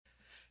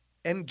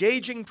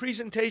Engaging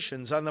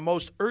presentations on the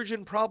most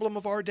urgent problem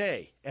of our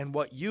day and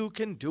what you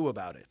can do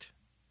about it.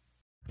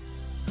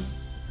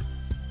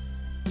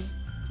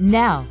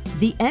 Now,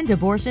 the End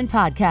Abortion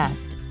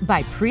Podcast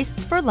by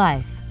Priests for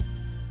Life.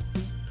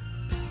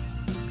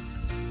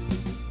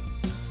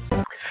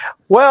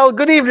 Well,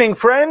 good evening,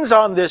 friends,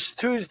 on this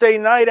Tuesday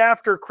night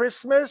after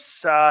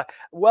Christmas.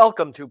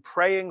 Welcome to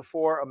Praying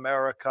for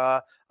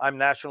America. I'm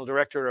National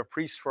Director of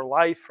Priests for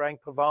Life,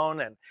 Frank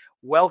Pavone, and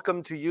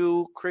welcome to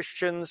you,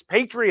 Christians,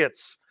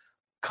 patriots,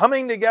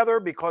 coming together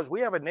because we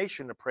have a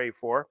nation to pray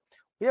for.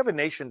 We have a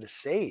nation to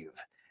save.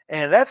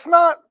 And that's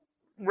not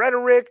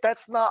rhetoric,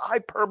 that's not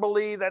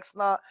hyperbole, that's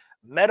not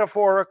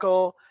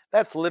metaphorical,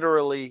 that's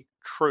literally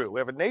true. We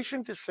have a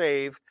nation to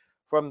save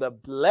from the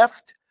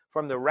left,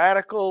 from the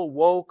radical,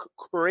 woke,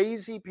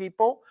 crazy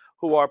people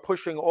who are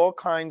pushing all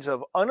kinds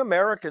of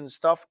un-American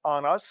stuff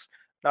on us,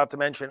 not to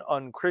mention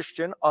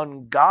unchristian,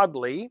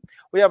 ungodly.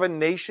 We have a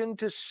nation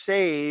to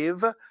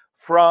save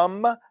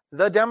from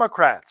the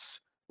Democrats.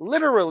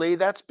 Literally,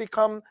 that's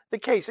become the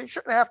case. It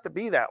shouldn't have to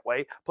be that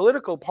way.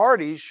 Political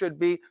parties should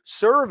be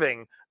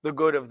serving the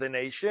good of the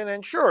nation.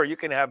 And sure, you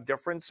can have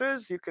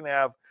differences, you can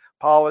have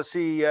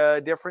policy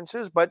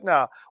differences, but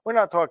no, we're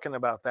not talking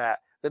about that.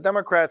 The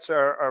Democrats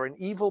are an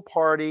evil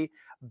party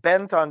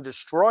bent on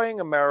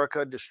destroying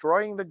America,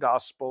 destroying the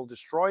gospel,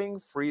 destroying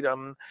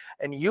freedom.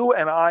 And you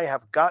and I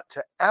have got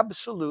to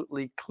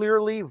absolutely,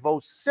 clearly,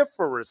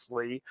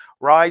 vociferously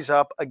rise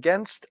up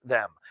against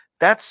them.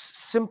 That's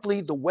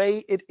simply the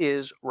way it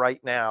is right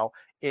now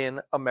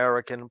in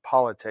American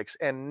politics.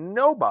 And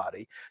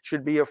nobody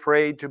should be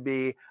afraid to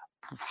be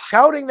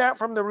shouting that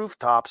from the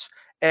rooftops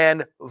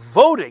and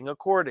voting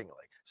accordingly.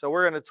 So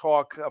we're going to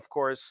talk, of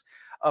course,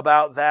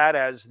 about that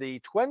as the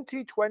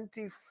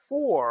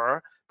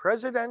 2024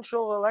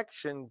 presidential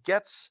election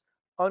gets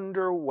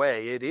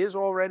underway. It is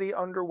already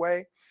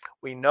underway.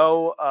 We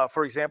know,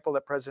 for example,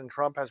 that President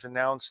Trump has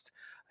announced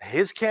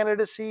his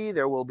candidacy.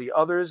 There will be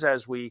others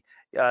as we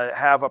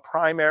have a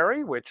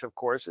primary, which of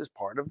course is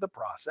part of the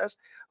process,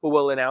 who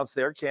will announce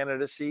their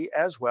candidacy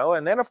as well.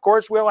 And then, of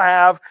course, we'll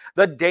have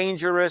the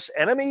dangerous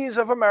enemies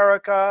of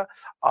America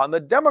on the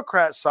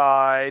Democrat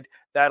side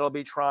that'll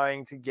be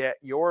trying to get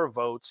your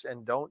votes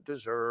and don't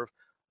deserve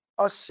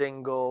a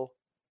single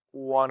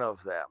one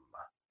of them.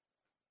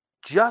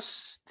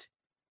 Just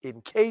in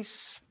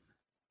case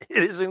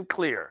it isn't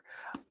clear,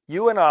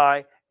 you and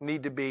I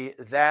need to be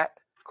that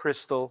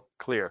crystal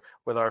clear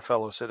with our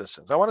fellow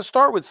citizens. I want to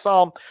start with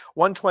Psalm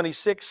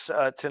 126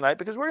 tonight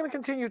because we're going to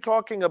continue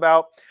talking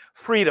about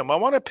freedom. I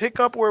want to pick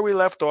up where we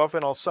left off,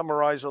 and I'll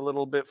summarize a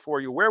little bit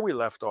for you where we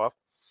left off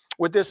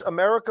with this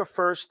America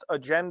First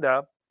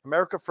agenda,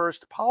 America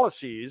First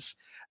policies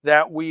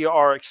that we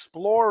are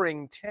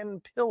exploring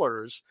 10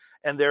 pillars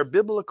and their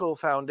biblical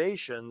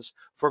foundations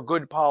for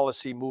good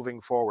policy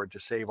moving forward to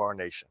save our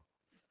nation.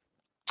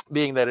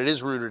 Being that it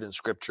is rooted in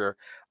Scripture,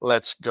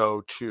 let's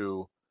go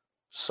to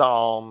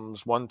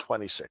Psalms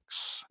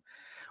 126.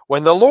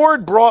 When the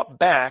Lord brought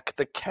back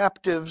the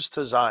captives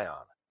to Zion,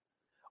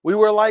 we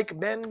were like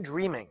men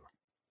dreaming.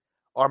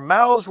 Our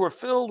mouths were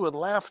filled with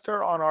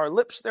laughter. On our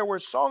lips there were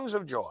songs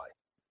of joy.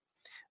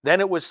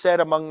 Then it was said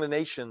among the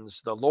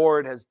nations, the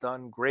Lord has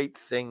done great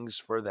things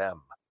for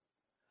them.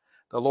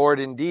 The Lord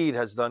indeed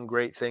has done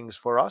great things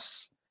for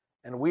us,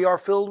 and we are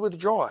filled with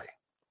joy.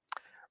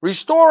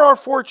 Restore our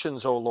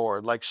fortunes, O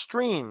Lord, like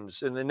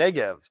streams in the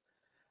Negev.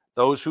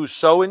 Those who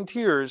sow in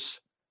tears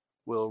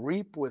will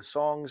reap with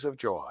songs of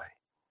joy.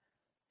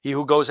 He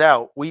who goes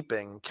out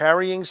weeping,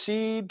 carrying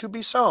seed to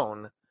be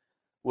sown,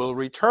 will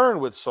return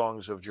with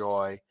songs of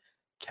joy,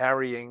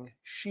 carrying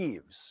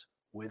sheaves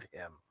with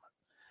him.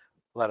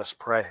 Let us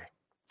pray.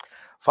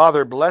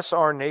 Father, bless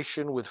our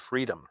nation with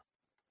freedom.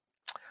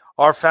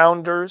 Our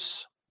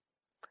founders,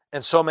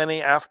 and so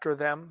many after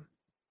them,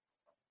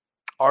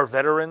 our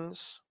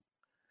veterans,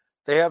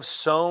 they have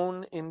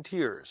sown in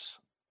tears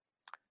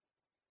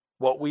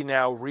what we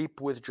now reap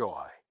with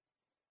joy.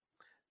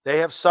 They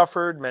have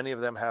suffered, many of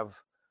them have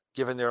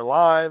given their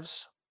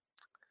lives.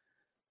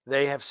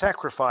 They have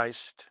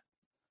sacrificed,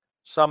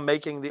 some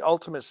making the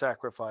ultimate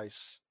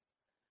sacrifice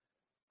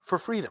for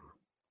freedom.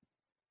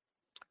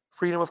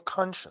 Freedom of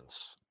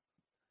conscience,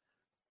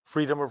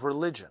 freedom of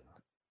religion,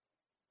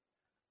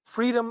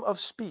 freedom of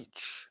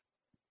speech,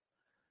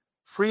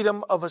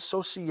 freedom of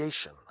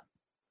association,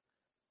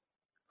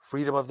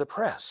 freedom of the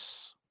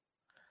press,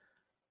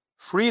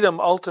 freedom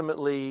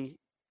ultimately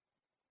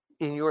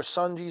in your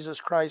Son, Jesus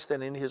Christ,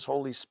 and in his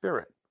Holy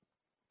Spirit.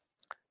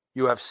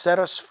 You have set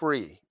us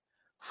free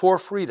for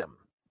freedom.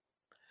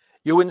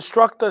 You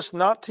instruct us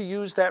not to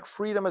use that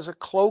freedom as a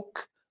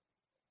cloak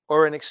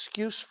or an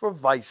excuse for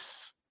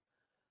vice,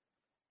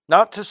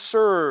 not to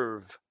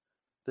serve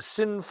the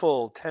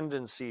sinful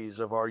tendencies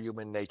of our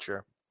human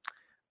nature,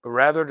 but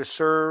rather to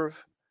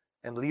serve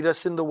and lead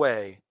us in the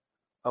way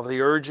of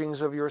the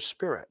urgings of your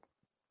Spirit.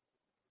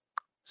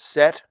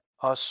 Set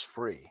us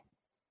free.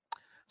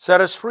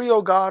 Set us free,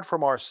 O God,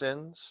 from our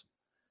sins.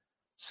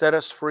 Set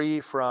us free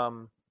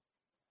from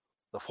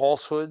the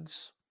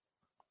falsehoods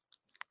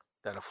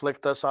that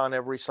afflict us on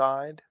every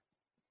side.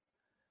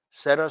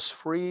 Set us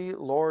free,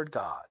 Lord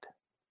God,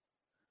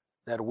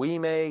 that we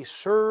may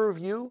serve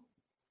you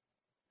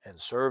and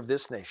serve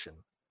this nation.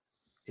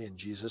 In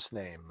Jesus'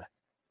 name,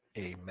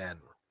 amen.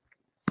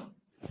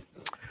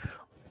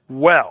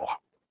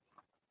 Well,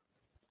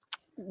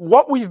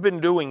 what we've been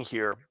doing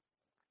here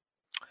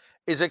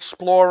is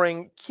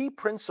exploring key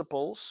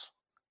principles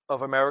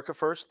of America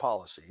First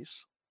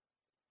policies,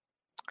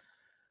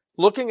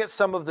 looking at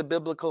some of the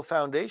biblical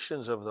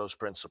foundations of those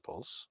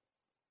principles,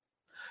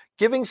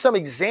 giving some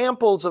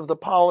examples of the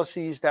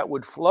policies that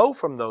would flow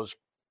from those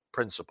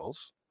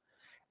principles,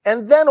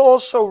 and then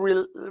also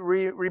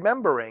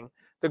remembering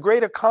the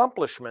great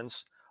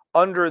accomplishments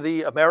under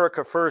the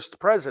America First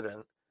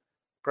president,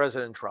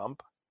 President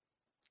Trump,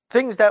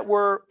 things that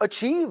were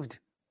achieved.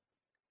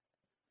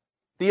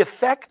 The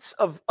effects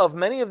of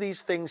many of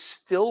these things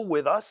still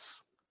with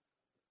us,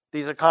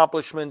 these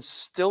accomplishments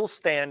still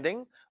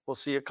standing. We'll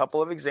see a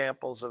couple of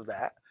examples of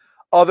that.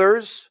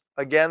 Others,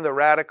 again, the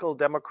radical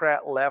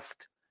Democrat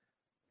left,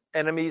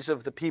 enemies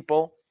of the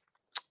people,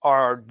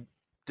 are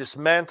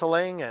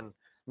dismantling and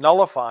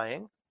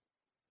nullifying,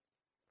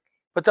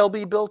 but they'll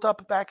be built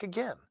up back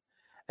again.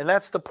 And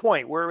that's the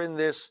point. We're in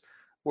this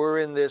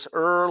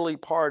early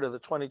part of the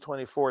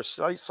 2024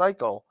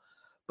 cycle,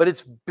 but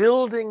it's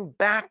building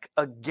back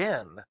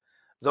again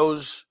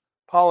those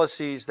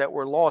policies that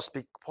were lost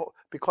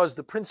because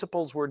the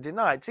principles were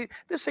denied. See,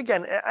 this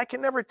again, I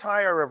can never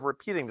tire of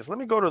repeating this. Let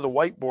me go to the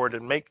whiteboard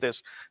and make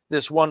this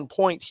one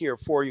point here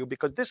for you,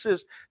 because this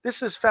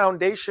is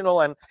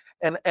foundational, and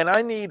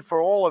I need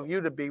for all of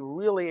you to be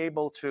really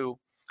able to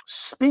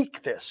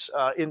speak this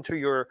into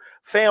your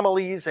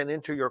families and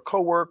into your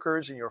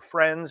coworkers and your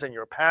friends and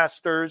your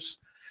pastors,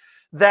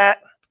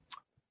 that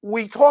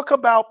we talk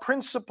about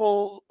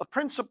principles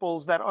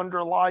that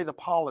underlie the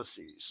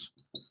policies.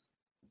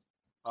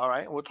 All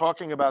right, we're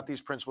talking about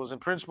these principles, and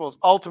principles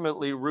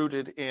ultimately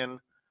rooted in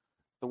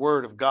the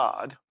Word of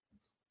God.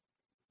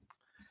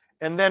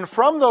 And then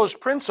from those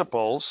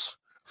principles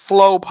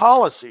flow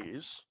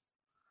policies.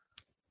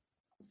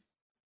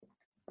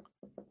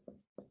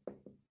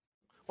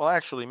 Well,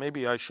 actually,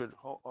 maybe I should,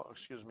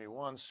 excuse me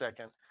 1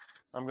 second.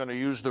 I'm going to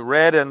use the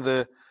red and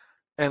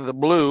the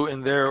blue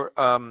in their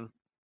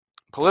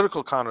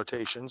political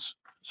connotations.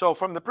 So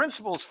from the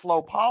principles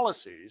flow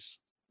policies.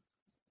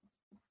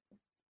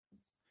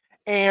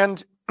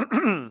 And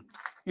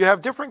you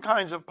have different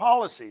kinds of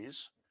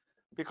policies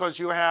because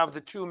you have the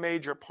two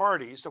major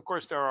parties. Of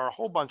course, there are a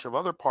whole bunch of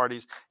other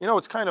parties. You know,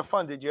 it's kind of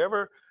fun. Did you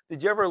ever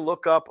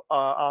look up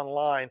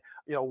online,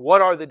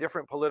 what are the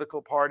different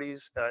political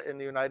parties in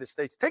the United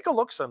States? Take a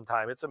look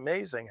sometime. It's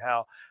amazing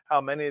how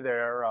many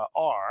there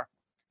are.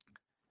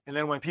 And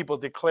then when people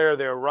declare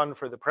their run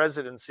for the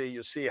presidency,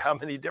 you see how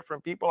many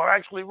different people are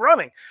actually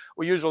running.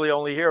 We usually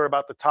only hear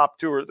about the top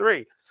 2 or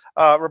 3.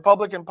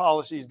 Republican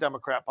policies,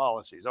 Democrat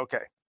policies.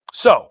 Okay,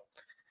 so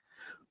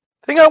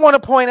the thing I want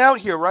to point out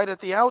here right at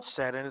the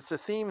outset, and it's a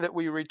theme that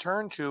we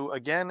return to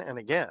again and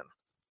again,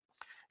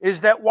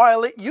 is that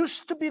while it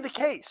used to be the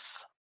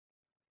case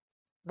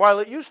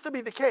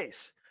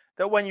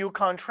that when you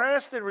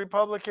contrasted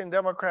Republican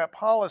Democrat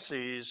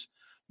policies,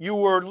 you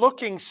were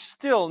looking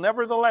still,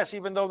 nevertheless,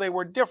 even though they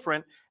were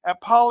different, at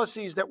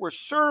policies that were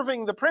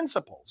serving the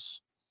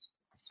principles.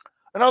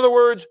 In other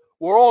words,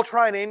 we're all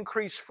trying to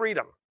increase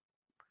freedom.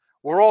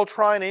 We're all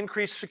trying to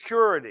increase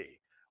security.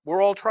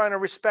 We're all trying to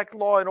respect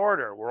law and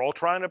order. We're all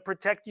trying to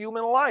protect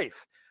human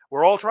life.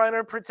 We're all trying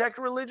to protect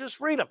religious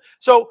freedom.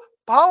 So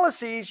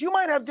policies, you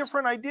might have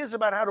different ideas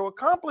about how to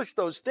accomplish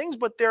those things,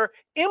 but they're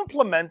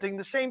implementing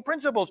the same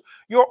principles.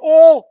 You're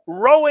all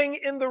rowing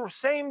in the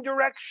same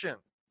direction.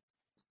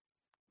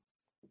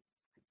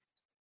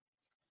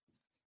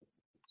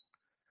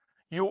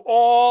 You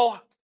all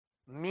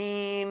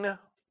mean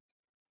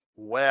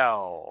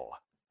well.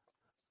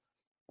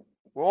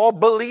 We all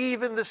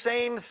believe in the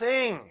same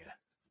thing.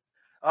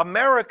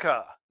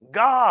 America,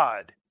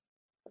 God,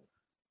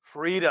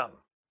 freedom,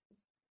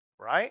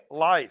 right?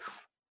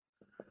 Life.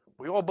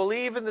 We all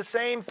believe in the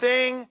same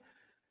thing.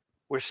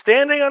 We're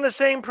standing on the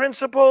same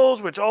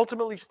principles, which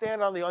ultimately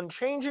stand on the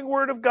unchanging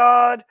Word of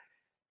God.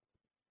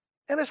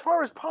 And as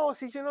far as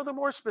policies, the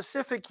more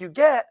specific you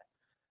get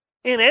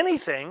in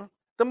anything,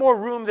 the more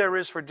room there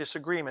is for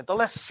disagreement, the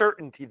less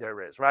certainty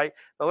there is, right?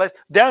 The less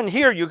down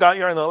here you're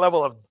on the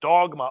level of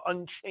dogma,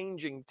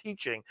 unchanging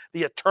teaching,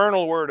 the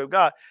eternal Word of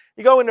God.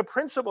 You go into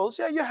principles,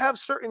 you have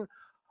certain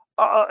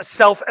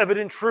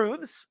self-evident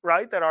truths,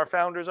 right, that our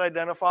founders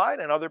identified,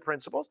 and other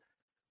principles.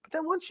 But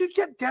then once you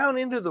get down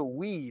into the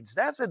weeds,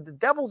 the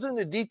devil's in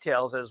the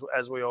details,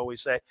 as we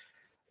always say.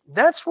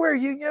 That's where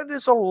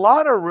there's a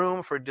lot of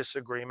room for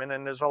disagreement,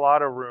 and there's a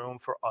lot of room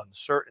for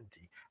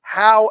uncertainty.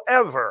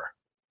 However,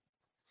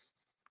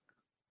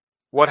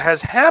 what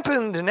has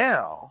happened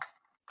now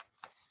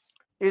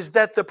is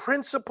that the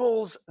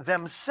principles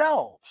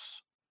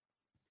themselves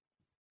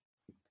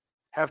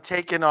have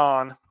taken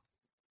on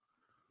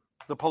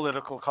the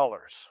political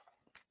colors.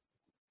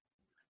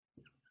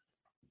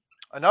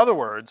 In other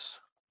words,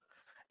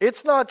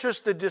 it's not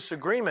just the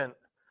disagreement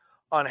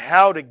on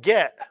how to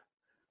get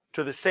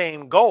to the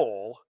same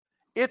goal.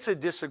 It's a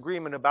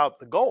disagreement about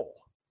the goal.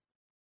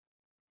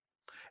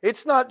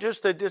 It's not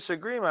just a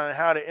disagreement on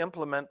how to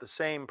implement the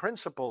same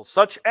principles,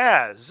 such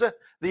as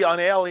the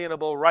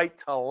unalienable right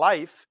to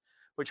life,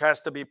 which has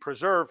to be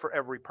preserved for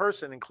every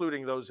person,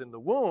 including those in the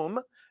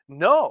womb.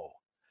 No.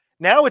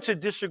 Now it's a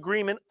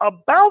disagreement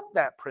about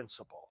that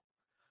principle.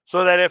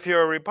 So that if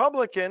you're a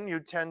Republican, you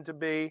tend to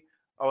be,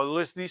 or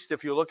at least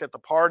if you look at the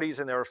parties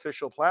and their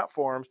official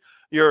platforms,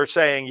 you're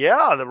saying,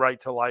 yeah, the right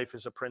to life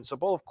is a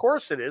principle. Of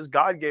course it is.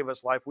 God gave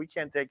us life. We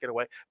can't take it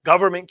away.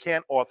 Government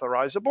can't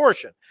authorize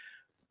abortion.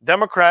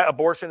 Democrat,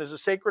 abortion is a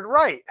sacred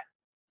right.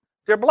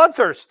 They're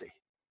bloodthirsty.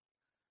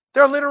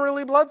 They're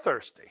literally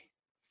bloodthirsty.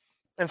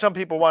 And some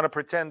people want to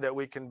pretend that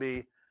we can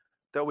be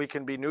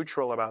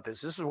neutral about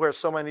this. This is where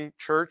so many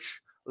church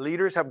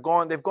leaders have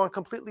gone. They've gone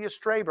completely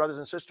astray, brothers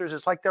and sisters.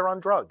 It's like they're on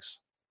drugs.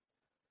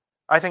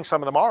 I think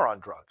some of them are on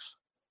drugs,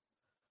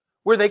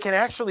 where they can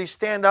actually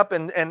stand up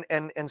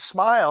and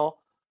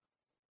smile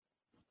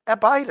at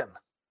Biden.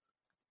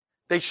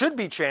 They should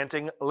be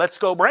chanting, "Let's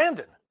go,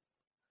 Brandon."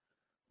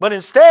 But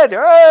instead,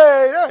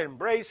 they're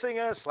embracing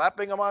us,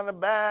 slapping them on the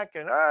back,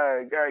 and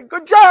hey,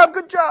 good job,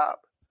 good job.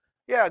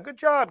 Yeah, good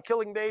job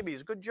killing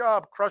babies. Good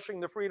job crushing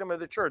the freedom of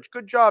the church.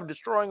 Good job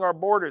destroying our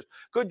borders.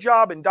 Good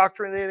job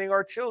indoctrinating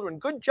our children.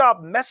 Good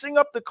job messing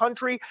up the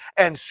country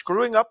and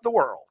screwing up the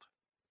world.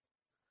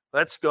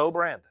 Let's go,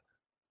 Brandon.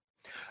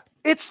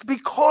 It's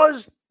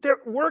because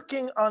they're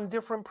working on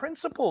different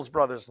principles,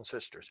 brothers and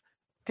sisters.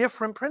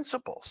 Different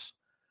principles.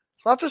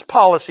 It's not just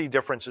policy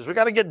differences. We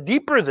got to get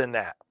deeper than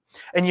that.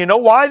 And you know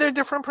why they're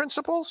different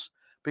principles?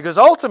 Because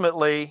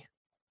ultimately,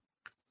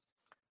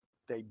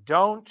 they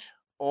don't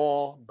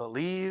all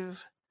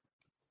believe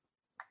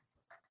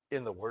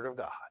in the Word of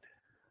God.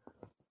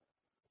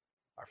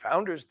 Our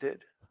founders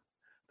did.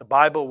 The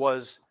Bible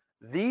was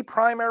the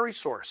primary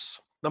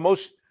source, the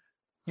most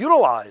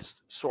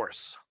utilized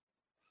source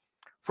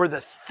for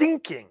the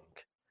thinking,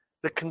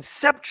 the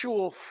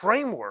conceptual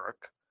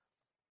framework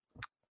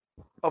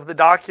of the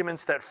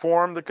documents that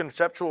form the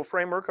conceptual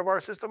framework of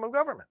our system of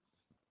government.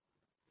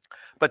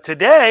 But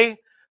today,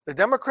 the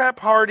Democrat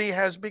Party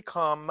has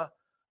become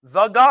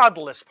the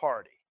godless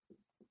party.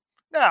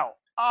 Now,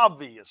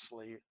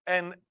 obviously,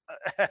 and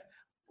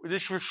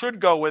this should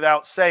go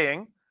without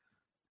saying,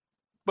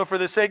 but for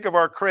the sake of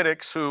our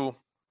critics who,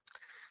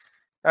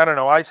 I don't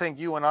know, I think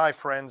you and I,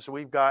 friends,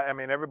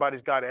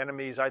 everybody's got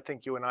enemies. I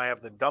think you and I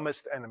have the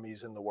dumbest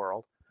enemies in the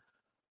world.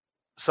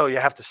 So you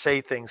have to say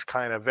things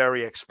kind of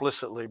very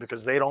explicitly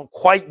because they don't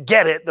quite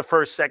get it the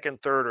first,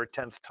 second, third, or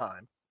 10th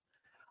time.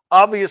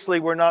 Obviously,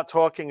 we're not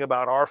talking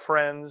about our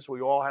friends.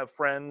 We all have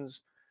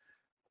friends,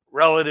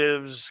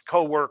 relatives,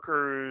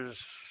 co-workers,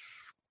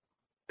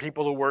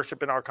 people who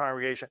worship in our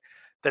congregation,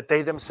 that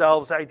they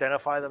themselves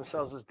identify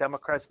themselves as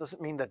Democrats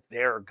doesn't mean that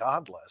they're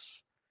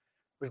godless.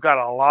 We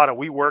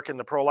work in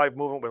the pro-life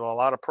movement with a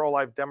lot of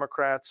pro-life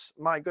Democrats.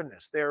 My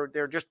goodness, they're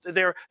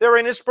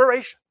an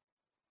inspiration.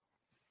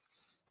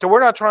 So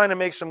we're not trying to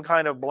make some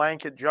kind of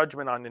blanket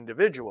judgment on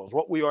individuals.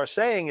 What we are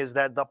saying is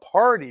that the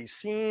party,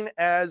 seen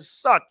as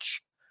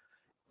such,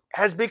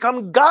 has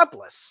become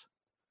godless,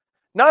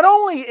 not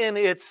only in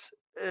its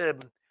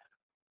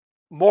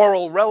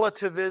moral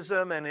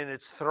relativism and in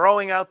its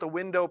throwing out the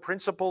window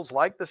principles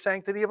like the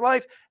sanctity of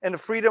life and the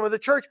freedom of the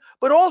church,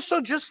 but also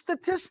just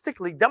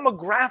statistically,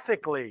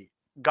 demographically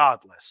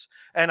godless.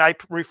 And I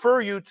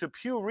refer you to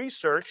Pew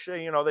Research.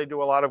 They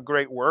do a lot of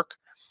great work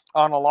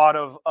on a lot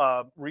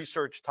of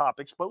research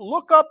topics, but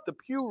look up the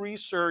Pew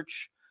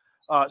Research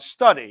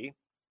study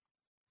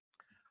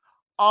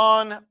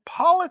on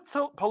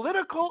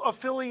political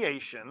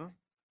affiliation.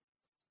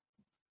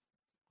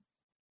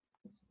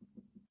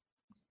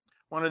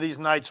 One of these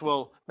nights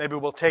maybe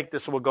we'll take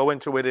this and we'll go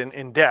into it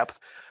in depth.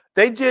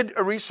 They did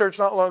a research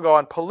not long ago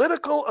on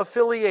political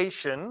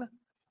affiliation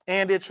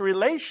and its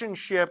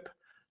relationship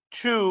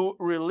to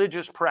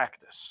religious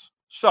practice.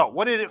 So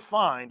what did it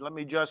find? Let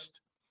me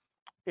just,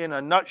 in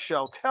a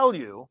nutshell, tell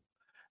you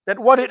that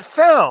what it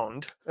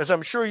found, as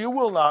I'm sure you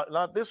will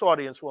not this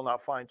audience will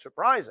not find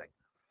surprising,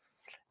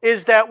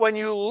 is that when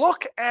you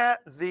look at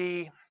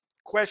the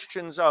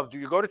questions of, do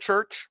you go to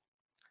church?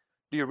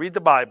 Do you read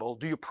the Bible?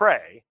 Do you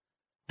pray?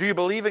 Do you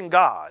believe in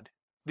God?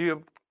 Do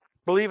you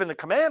believe in the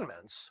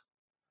commandments?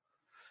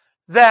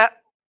 That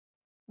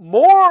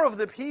more of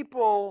the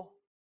people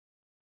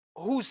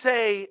who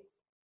say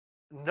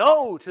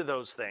no to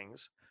those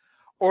things,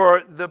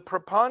 or the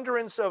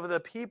preponderance of the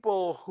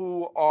people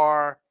who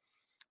are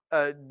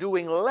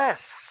doing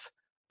less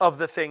of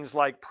the things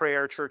like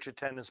prayer, church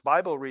attendance,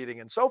 Bible reading,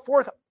 and so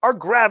forth, are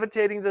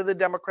gravitating to the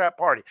Democrat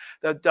Party.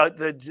 The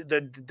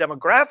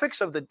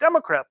demographics of the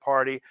Democrat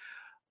Party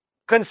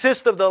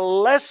consist of the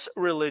less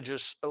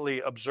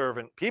religiously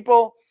observant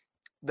people.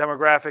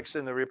 Demographics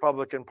in the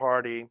Republican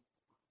Party,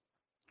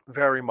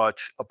 very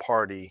much a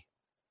party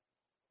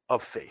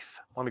of faith.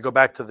 Let me go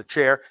back to the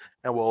chair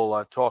and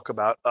we'll talk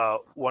about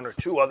one or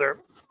two other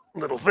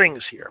little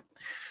things here.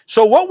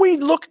 So what we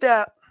looked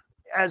at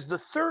as the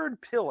third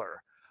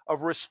pillar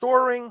of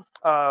restoring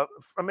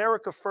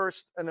America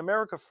First, an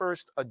America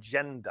First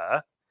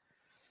agenda,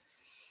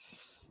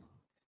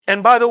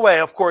 And by the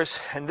way, of course,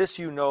 and this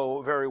you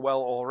know very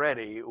well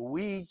already,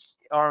 we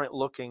aren't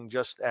looking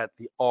just at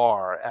the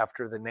R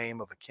after the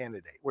name of a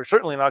candidate. We're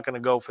certainly not going to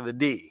go for the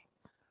D.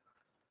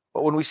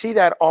 But when we see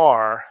that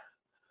R,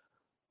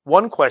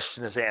 one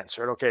question is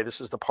answered. Okay,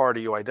 this is the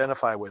party you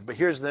identify with. But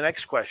here's the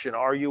next question.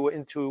 Are you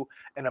into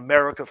an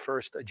America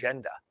First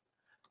agenda?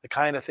 The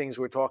kind of things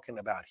we're talking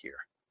about here.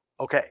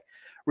 Okay,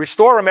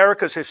 restore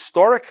America's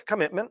historic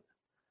commitment.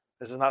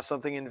 This is not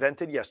something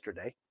invented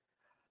yesterday.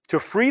 To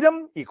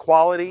freedom,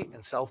 equality,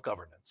 and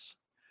self-governance.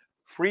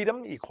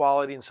 Freedom,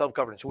 equality, and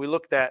self-governance. We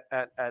looked at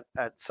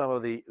some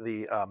of the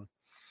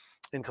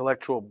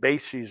intellectual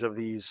bases of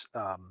these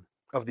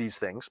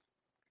things.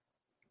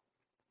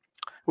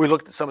 We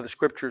looked at some of the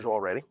scriptures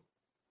already.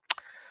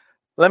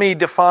 Let me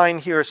define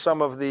here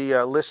some of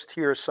the list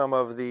here some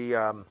of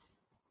the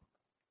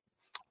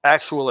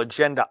actual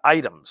agenda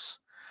items.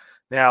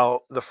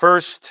 Now, the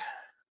first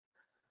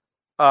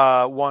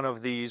one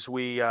of these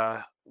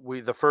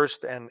the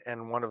first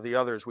and one of the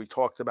others we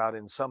talked about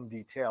in some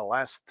detail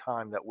last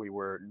time that we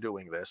were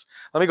doing this.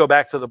 Let me go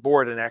back to the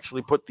board and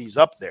actually put these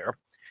up there,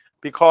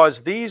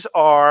 because these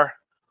are,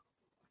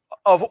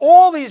 of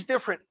all these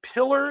different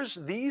pillars,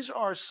 these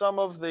are some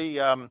of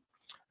the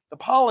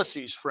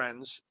policies,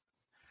 friends,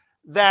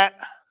 that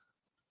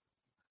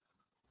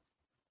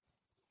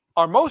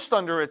are most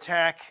under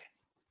attack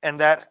and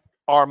that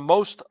are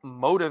most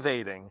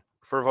motivating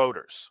for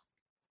voters.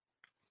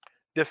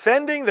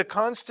 Defending the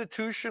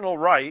constitutional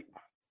right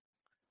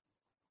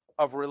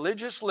of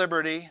religious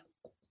liberty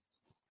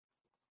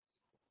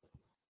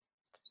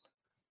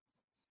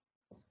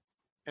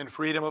and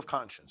freedom of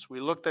conscience. We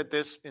looked at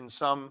this in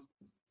some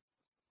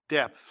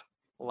depth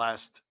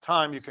last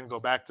time. You can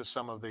go back to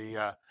some of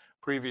the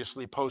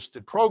previously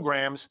posted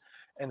programs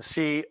and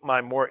see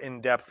my more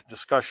in-depth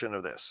discussion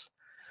of this.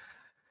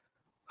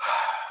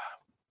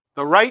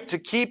 The right to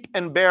keep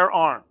and bear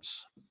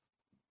arms.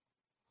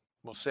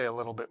 We'll say a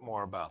little bit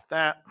more about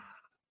that.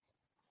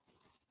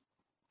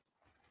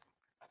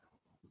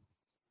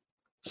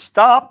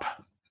 Stop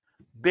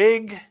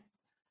big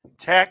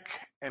tech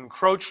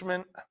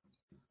encroachment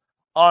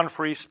on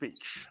free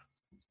speech.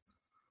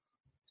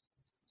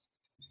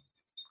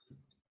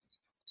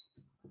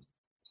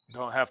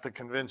 Don't have to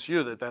convince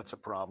you that that's a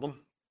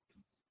problem.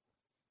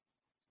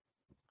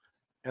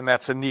 And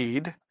that's a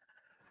need.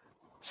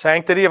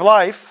 Sanctity of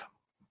life.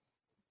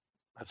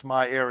 That's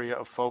my area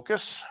of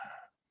focus.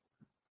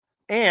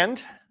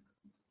 And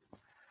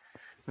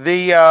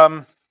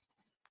the,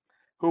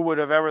 who would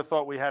have ever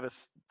thought we had to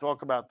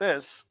talk about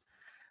this,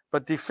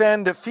 but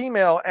defend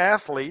female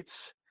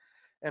athletes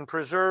and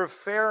preserve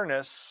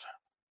fairness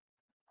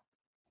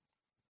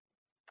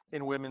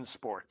in women's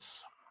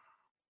sports.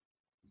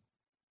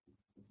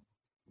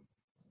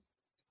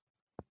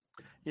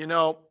 You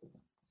know,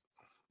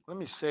 let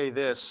me say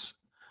this.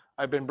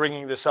 I've been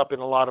bringing this up in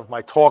a lot of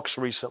my talks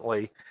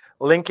recently,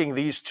 linking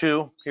these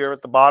two here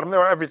at the bottom.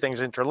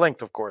 Everything's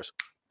interlinked, of course.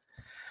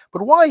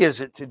 But why is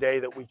it today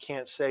that we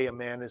can't say a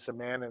man is a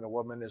man and a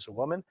woman is a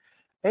woman?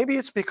 Maybe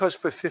it's because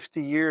for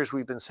 50 years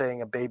we've been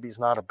saying a baby's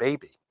not a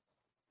baby.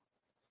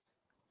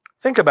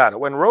 Think about it.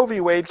 When Roe v.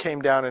 Wade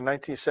came down in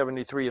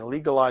 1973 and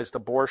legalized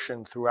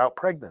abortion throughout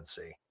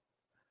pregnancy,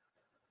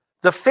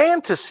 the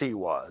fantasy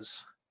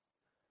was,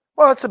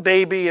 well, it's a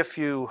baby if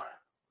you,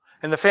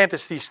 and the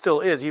fantasy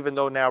still is, even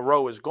though now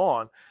Roe is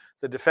gone,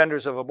 the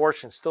defenders of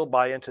abortion still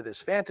buy into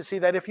this fantasy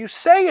that if you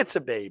say it's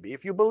a baby,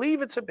 if you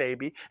believe it's a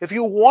baby, if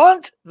you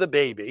want the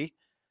baby,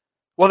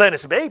 well, then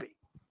it's a baby.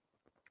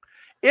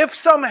 If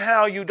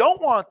somehow you don't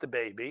want the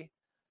baby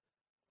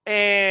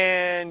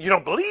and you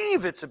don't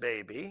believe it's a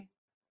baby,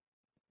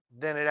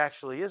 then it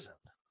actually isn't.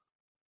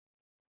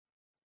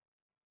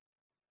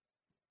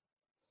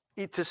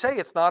 To say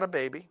it's not a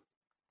baby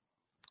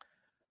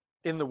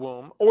in the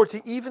womb, or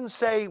to even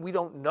say we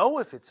don't know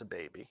if it's a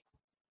baby,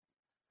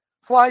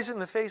 flies in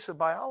the face of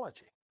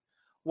biology.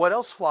 What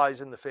else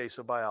flies in the face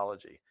of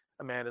biology?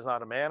 A man is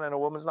not a man and a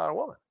woman is not a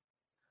woman.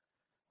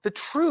 The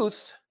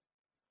truth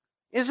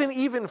isn't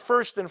even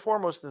first and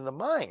foremost in the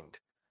mind.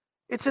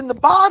 It's in the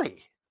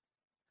body.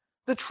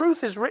 The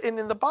truth is written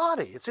in the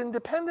body. It's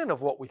independent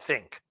of what we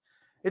think.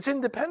 It's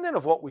independent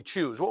of what we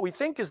choose. What we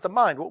think is the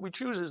mind. What we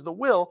choose is the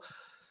will.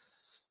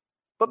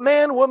 But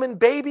man, woman,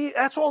 baby,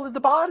 that's all in the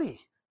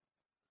body.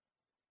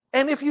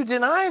 And if you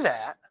deny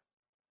that,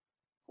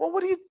 well,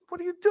 what are you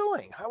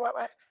doing?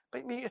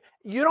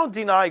 You don't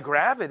deny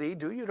gravity,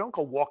 do you? You don't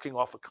go walking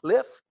off a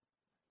cliff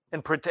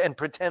and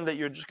pretend that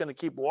you're just going to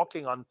keep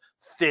walking on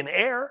thin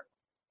air.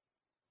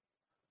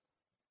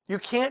 You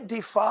can't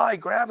defy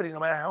gravity no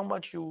matter how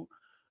much you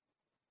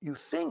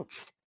think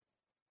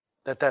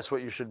that that's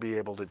what you should be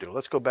able to do.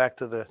 Let's go back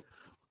to the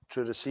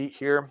seat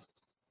here.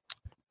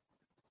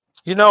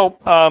 You know,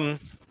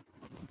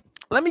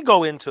 let me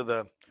go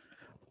into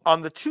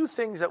on the two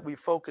things that we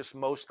focus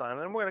most on,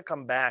 and we're going to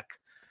come back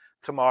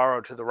tomorrow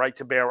to the right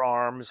to bear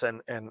arms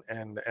and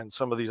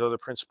some of these other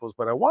principles.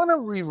 But I want to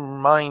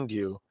remind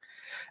you,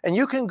 and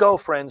you can go,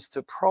 friends,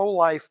 to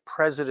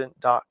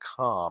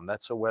prolifepresident.com.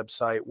 That's a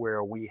website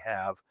where we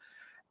have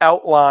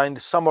outlined,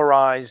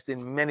 summarized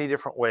in many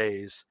different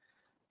ways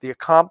the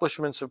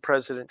accomplishments of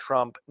President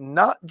Trump,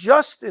 not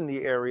just in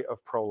the area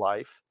of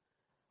pro-life,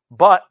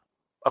 but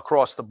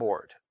across the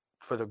board,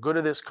 for the good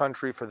of this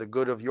country, for the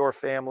good of your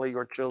family,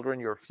 your children,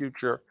 your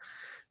future,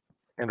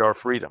 and our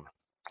freedom.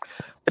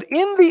 But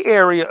in the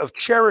area of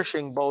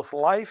cherishing both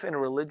life and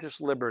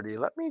religious liberty,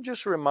 let me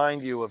just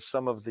remind you of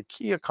some of the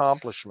key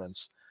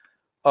accomplishments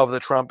of the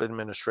Trump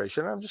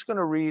administration. I'm just going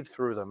to read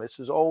through them. This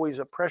is always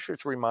a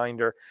precious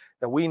reminder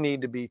that we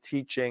need to be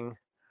teaching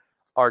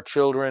our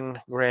children,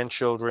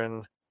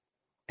 grandchildren,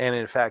 and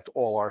in fact,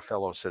 all our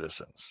fellow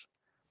citizens.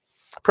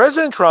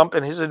 President Trump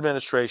and his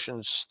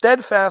administration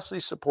steadfastly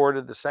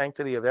supported the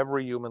sanctity of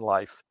every human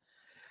life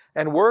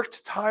and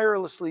worked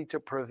tirelessly to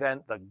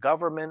prevent the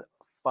government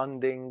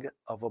funding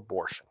of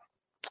abortion.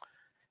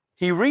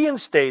 He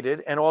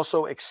reinstated and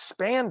also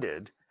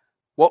expanded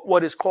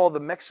what is called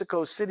the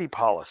Mexico City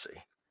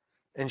policy,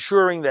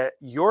 ensuring that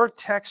your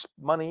tax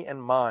money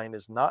and mine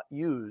is not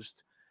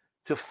used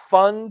to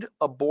fund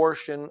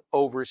abortion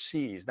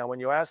overseas. Now, when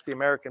you ask the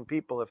American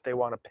people if they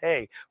want to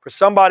pay for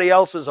somebody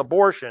else's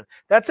abortion,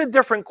 that's a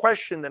different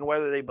question than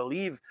whether they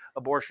believe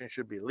abortion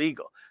should be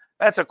legal.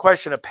 That's a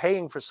question of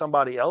paying for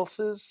somebody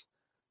else's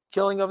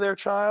killing of their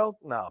child.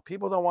 No,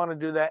 people don't want to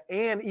do that.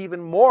 And even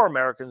more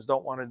Americans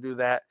don't want to do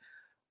that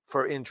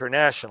for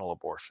international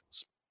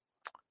abortions.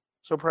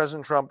 So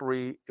President Trump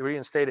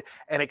reinstated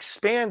and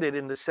expanded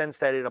in the sense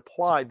that it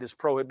applied this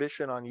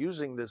prohibition on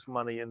using this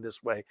money in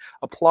this way,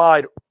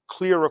 applied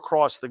clear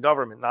across the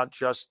government, not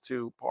just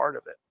to part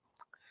of it.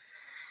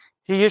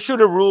 He issued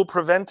a rule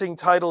preventing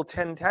Title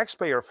X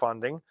taxpayer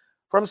funding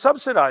from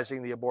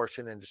subsidizing the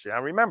abortion industry.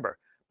 Now remember,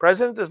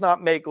 President does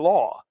not make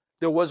law.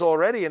 There was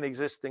already an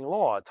existing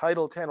law.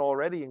 Title X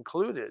already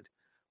included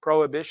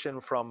prohibition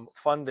from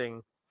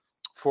funding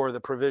for the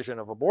provision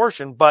of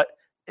abortion, but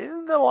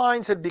the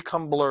lines had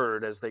become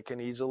blurred, as they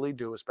can easily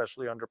do,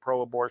 especially under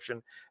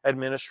pro-abortion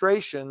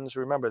administrations.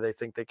 Remember, they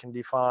think they can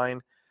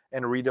define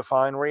and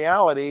redefine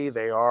reality.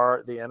 They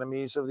are the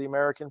enemies of the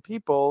American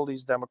people,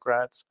 these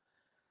Democrats.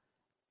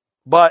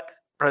 But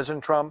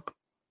President Trump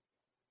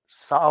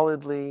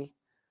solidly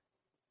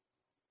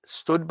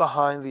stood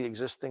behind the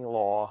existing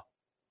law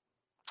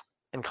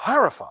and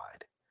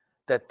clarified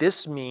that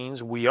this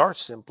means we are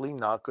simply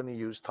not going to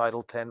use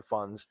Title X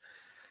funds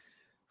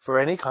for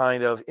any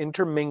kind of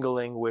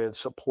intermingling with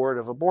support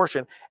of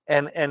abortion.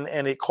 And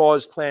it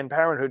caused Planned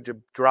Parenthood to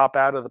drop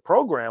out of the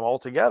program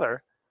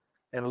altogether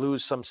and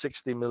lose some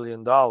 $60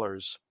 million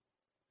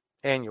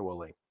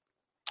annually.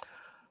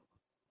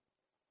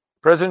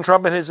 President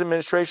Trump and his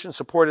administration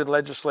supported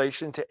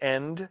legislation to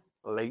end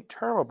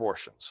late-term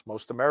abortions.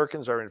 Most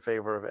Americans are in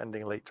favor of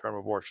ending late-term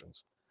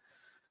abortions.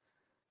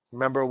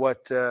 Remember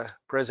what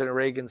President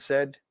Reagan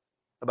said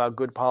about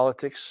good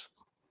politics?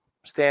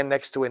 Stand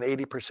next to an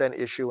 80%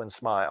 issue and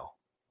smile.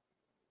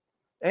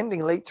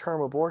 Ending late-term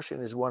abortion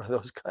is one of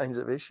those kinds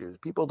of issues.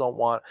 People don't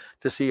want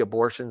to see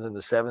abortions in the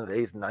 7th,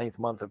 8th, 9th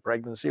month of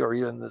pregnancy or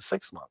even the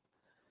 6th month.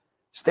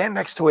 Stand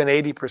next to an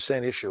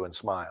 80% issue and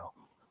smile.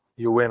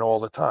 You win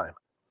all the time.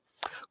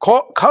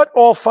 Cut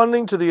all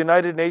funding to the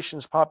United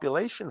Nations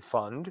Population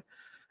Fund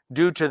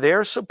due to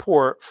their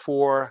support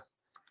for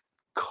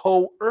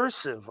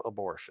coercive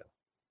abortion.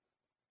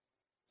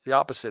 It's the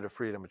opposite of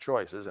freedom of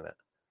choice, isn't it?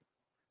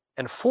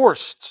 And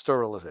forced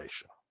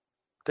sterilization,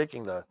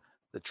 taking the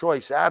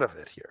choice out of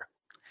it here.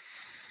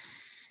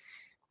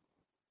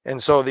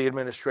 And so the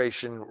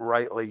administration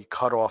rightly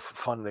cut off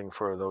funding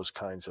for those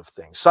kinds of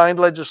things. Signed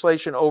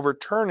legislation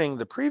overturning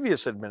the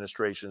previous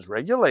administration's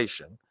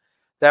regulation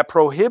that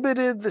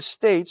prohibited the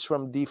states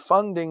from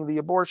defunding the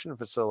abortion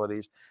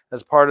facilities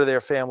as part of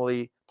their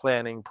family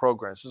planning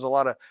programs. There's a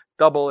lot of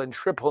double and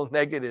triple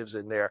negatives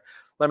in there.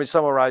 Let me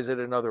summarize it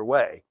another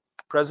way.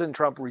 President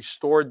Trump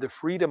restored the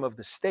freedom of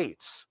the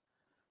states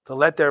to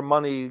let their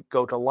money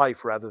go to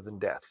life rather than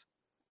death,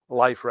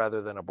 life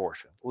rather than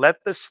abortion.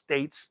 Let the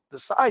states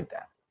decide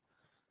that.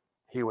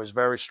 He was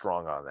very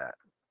strong on that,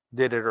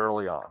 did it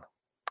early on.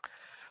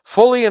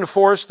 Fully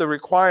enforced the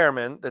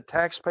requirement that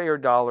taxpayer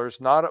dollars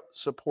not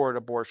support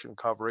abortion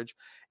coverage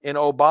in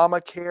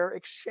Obamacare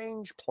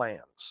exchange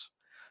plans.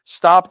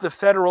 Stop the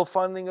federal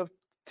funding of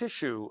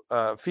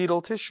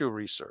fetal tissue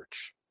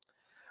research.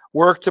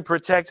 Work to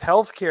protect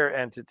healthcare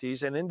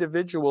entities and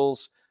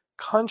individuals'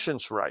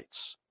 conscience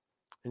rights,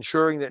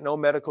 ensuring that no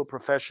medical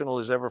professional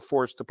is ever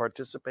forced to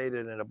participate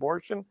in an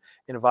abortion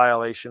in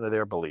violation of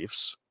their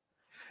beliefs.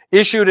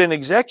 Issued an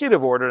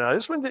executive order. Now,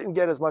 this one didn't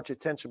get as much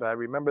attention, but I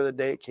remember the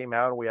day it came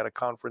out and we had a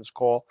conference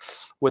call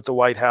with the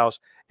White House.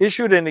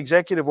 Issued an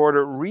executive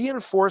order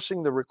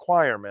reinforcing the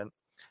requirement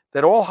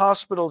that all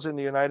hospitals in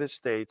the United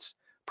States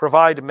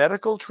provide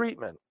medical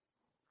treatment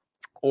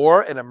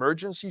or an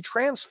emergency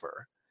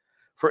transfer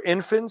for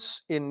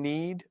infants in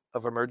need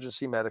of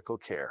emergency medical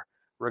care,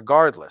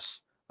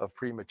 regardless of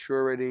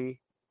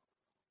prematurity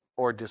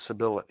or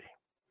disability.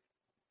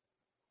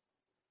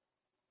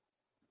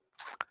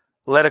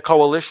 Led a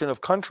coalition of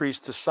countries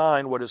to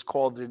sign what is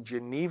called the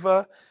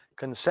Geneva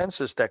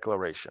Consensus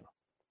Declaration.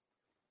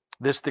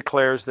 This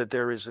declares that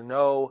there is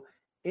no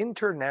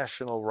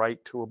international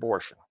right to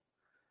abortion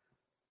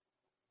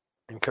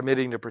and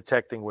committing to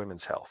protecting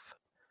women's health.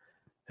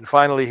 And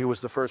finally, he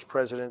was the first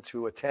president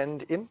to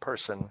attend in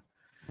person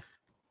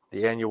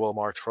the annual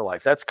March for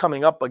Life. That's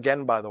coming up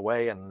again, by the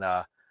way. And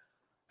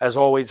as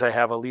always, I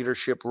have a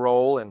leadership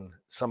role in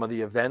some of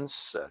the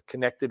events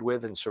connected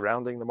with and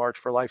surrounding the March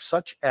for Life,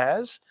 such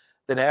as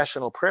the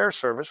National Prayer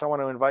Service. I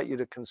want to invite you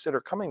to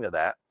consider coming to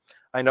that.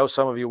 I know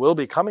some of you will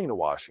be coming to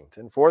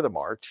Washington for the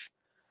march.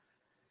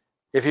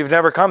 If you've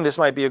never come, this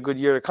might be a good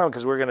year to come,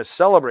 because we're going to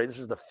celebrate. This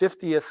is the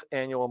 50th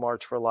annual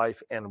March for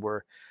Life, and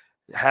we're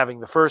having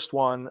the first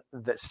one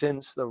that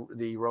since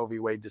the Roe v.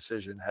 Wade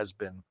decision has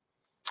been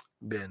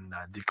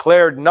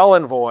declared null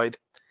and void.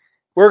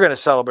 We're going to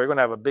celebrate. We're going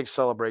to have a big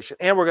celebration,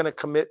 and we're going to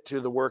commit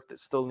to the work that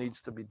still needs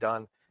to be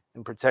done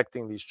in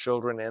protecting these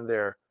children and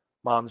their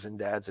moms and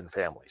dads and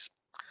families.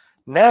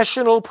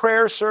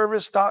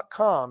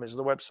 NationalPrayerService.com is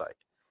the website.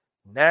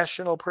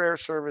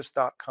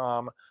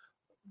 NationalPrayerService.com.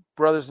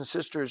 Brothers and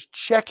sisters,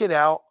 check it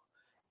out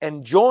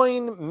and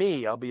join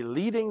me. I'll be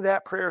leading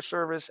that prayer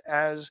service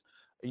as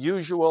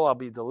usual. I'll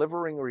be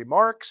delivering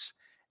remarks,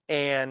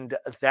 and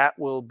that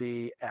will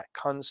be at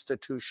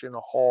Constitution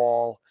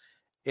Hall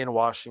in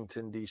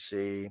Washington,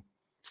 D.C.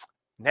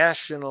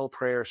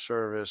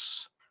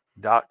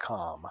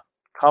 NationalPrayerService.com.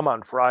 Come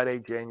on Friday,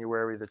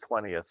 January the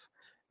 20th,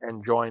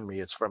 and join me.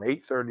 It's from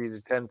 8:30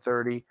 to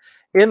 10:30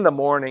 in the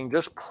morning,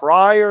 just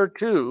prior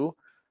to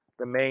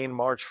the main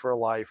March for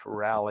Life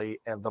rally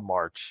and the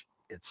march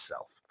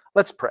itself.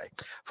 Let's pray.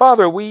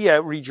 Father, we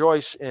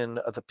rejoice in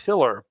the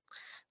pillar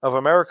of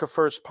America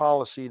First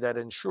policy that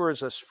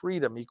ensures us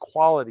freedom,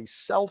 equality,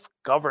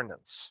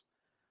 self-governance.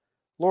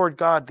 Lord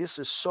God, this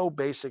is so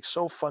basic,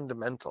 so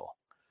fundamental.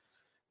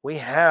 We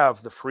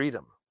have the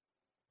freedom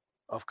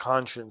of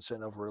conscience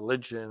and of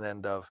religion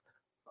and of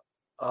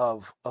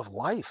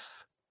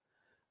life.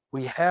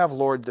 We have,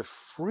 Lord, the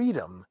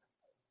freedom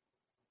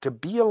to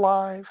be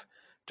alive,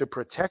 to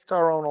protect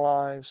our own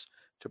lives,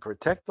 to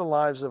protect the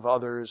lives of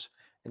others,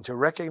 and to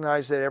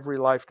recognize that every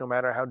life, no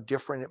matter how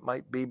different it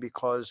might be,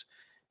 because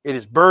it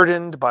is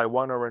burdened by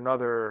one or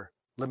another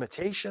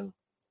limitation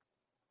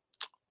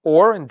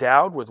or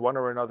endowed with one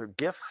or another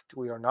gift.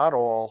 We are not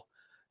all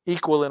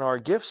equal in our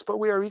gifts, but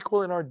we are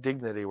equal in our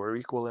dignity. We're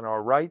equal in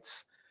our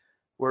rights.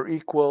 We're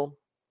equal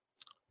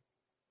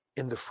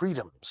in the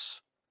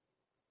freedoms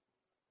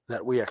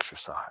that we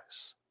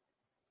exercise.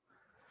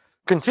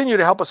 Continue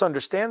to help us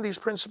understand these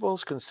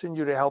principles.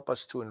 Continue to help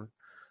us to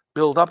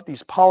build up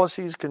these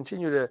policies.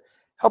 Continue to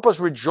help us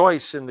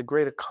rejoice in the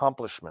great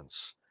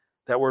accomplishments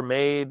that were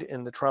made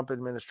in the Trump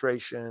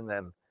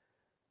administration,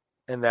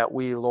 and that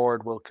we,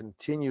 Lord, will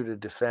continue to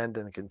defend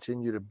and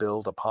continue to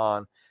build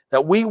upon,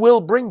 that we will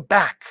bring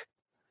back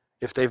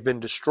if they've been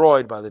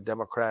destroyed by the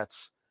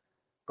Democrats,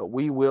 but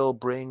we will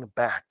bring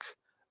back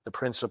the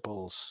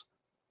principles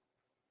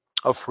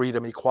of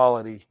freedom,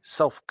 equality,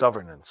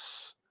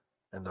 self-governance,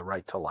 and the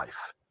right to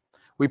life.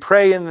 We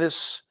pray in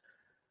this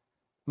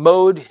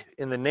mode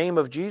in the name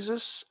of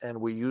Jesus,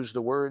 and we use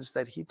the words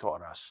that he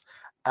taught us.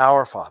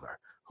 Our Father,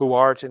 who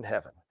art in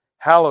heaven,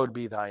 hallowed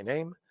be thy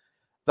name.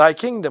 Thy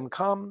kingdom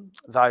come,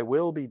 thy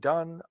will be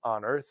done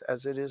on earth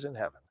as it is in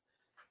heaven.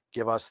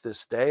 Give us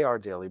this day our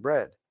daily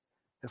bread,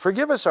 and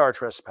forgive us our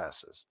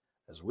trespasses,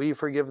 as we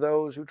forgive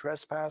those who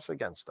trespass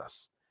against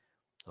us.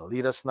 And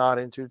lead us not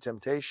into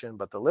temptation,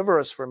 but deliver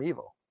us from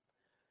evil.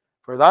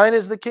 For thine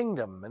is the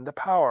kingdom, and the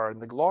power,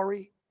 and the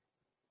glory,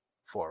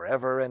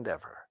 forever and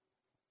ever.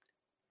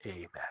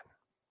 Amen.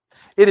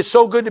 It is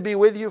so good to be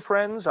with you,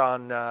 friends,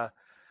 on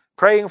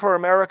Praying for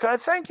America.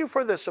 Thank you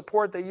for the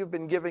support that you've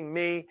been giving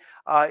me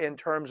in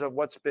terms of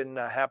what's been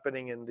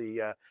happening in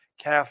the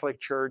Catholic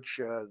Church.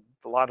 A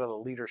lot of the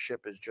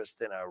leadership is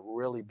just in a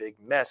really big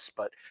mess,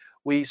 but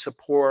we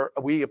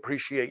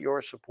appreciate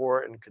your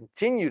support, and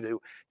continue to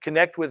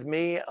connect with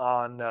me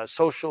on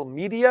social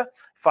media.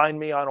 Find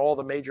me on all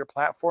the major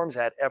platforms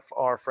at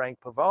Fr. Frank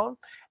Pavone.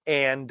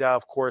 And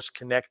of course,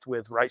 connect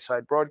with Right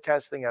Side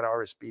Broadcasting at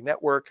RSB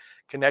Network.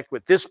 Connect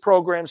with this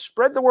program.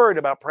 Spread the word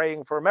about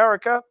Praying for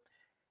America.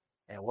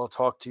 And we'll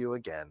talk to you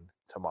again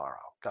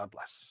tomorrow. God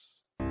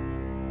bless.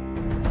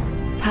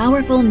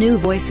 Powerful new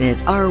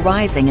voices are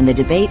arising in the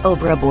debate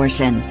over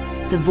abortion.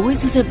 The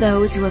voices of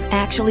those who have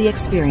actually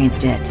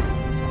experienced it.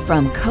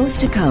 From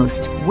coast to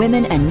coast,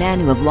 women and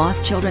men who have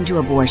lost children to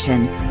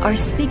abortion are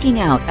speaking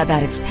out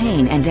about its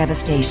pain and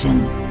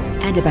devastation,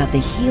 and about the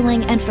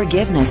healing and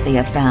forgiveness they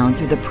have found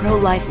through the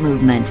pro-life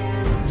movement.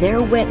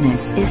 Their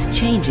witness is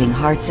changing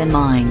hearts and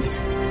minds.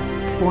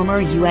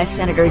 Former U.S.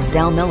 Senator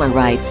Zell Miller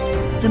writes,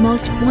 "The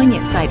most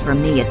poignant sight for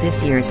me at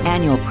this year's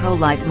annual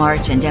pro-life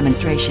march and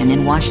demonstration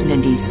in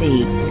Washington,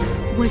 D.C.,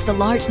 was the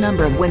large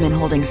number of women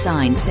holding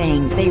signs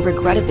saying they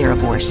regretted their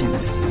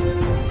abortions."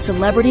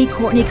 Celebrity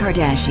Kourtney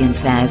Kardashian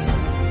says,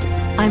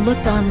 "I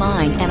looked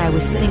online and I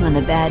was sitting on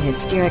the bed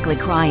hysterically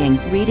crying,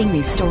 reading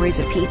these stories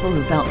of people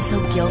who felt so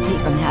guilty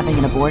from having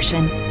an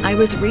abortion. I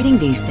was reading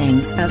these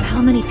things of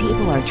how many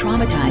people are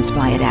traumatized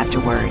by it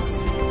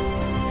afterwards."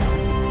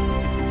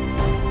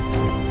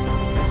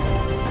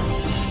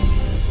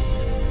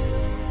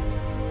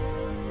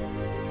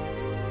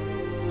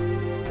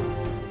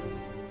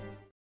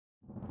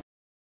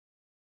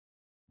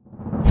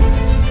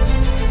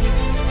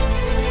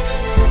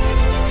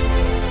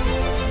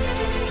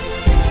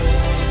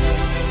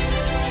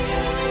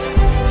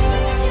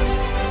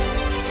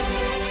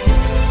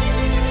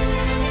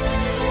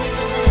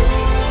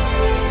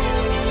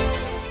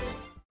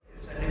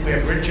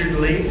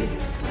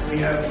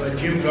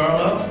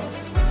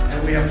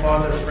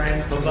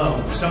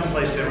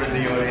 someplace there in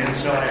the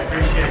audience, so I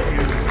appreciate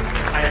you.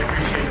 I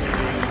appreciate you.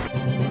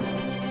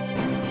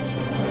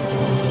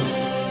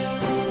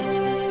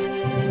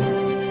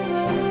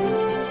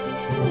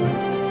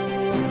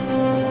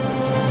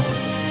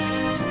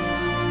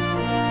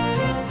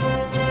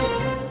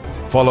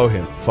 Follow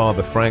him,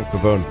 Father Frank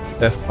Pavone,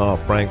 Fr.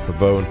 Frank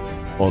Pavone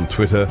on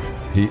Twitter.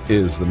 He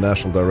is the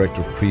National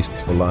Director of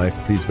Priests for Life.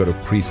 Please go to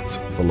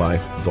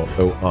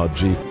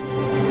priestsforlife.org.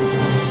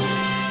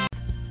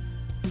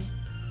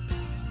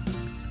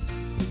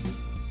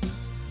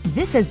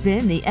 This has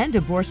been the End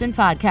Abortion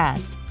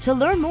Podcast. To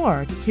learn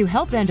more, to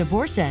help end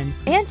abortion,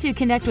 and to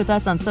connect with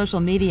us on social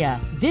media,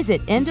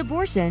 visit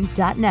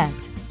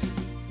endabortion.net.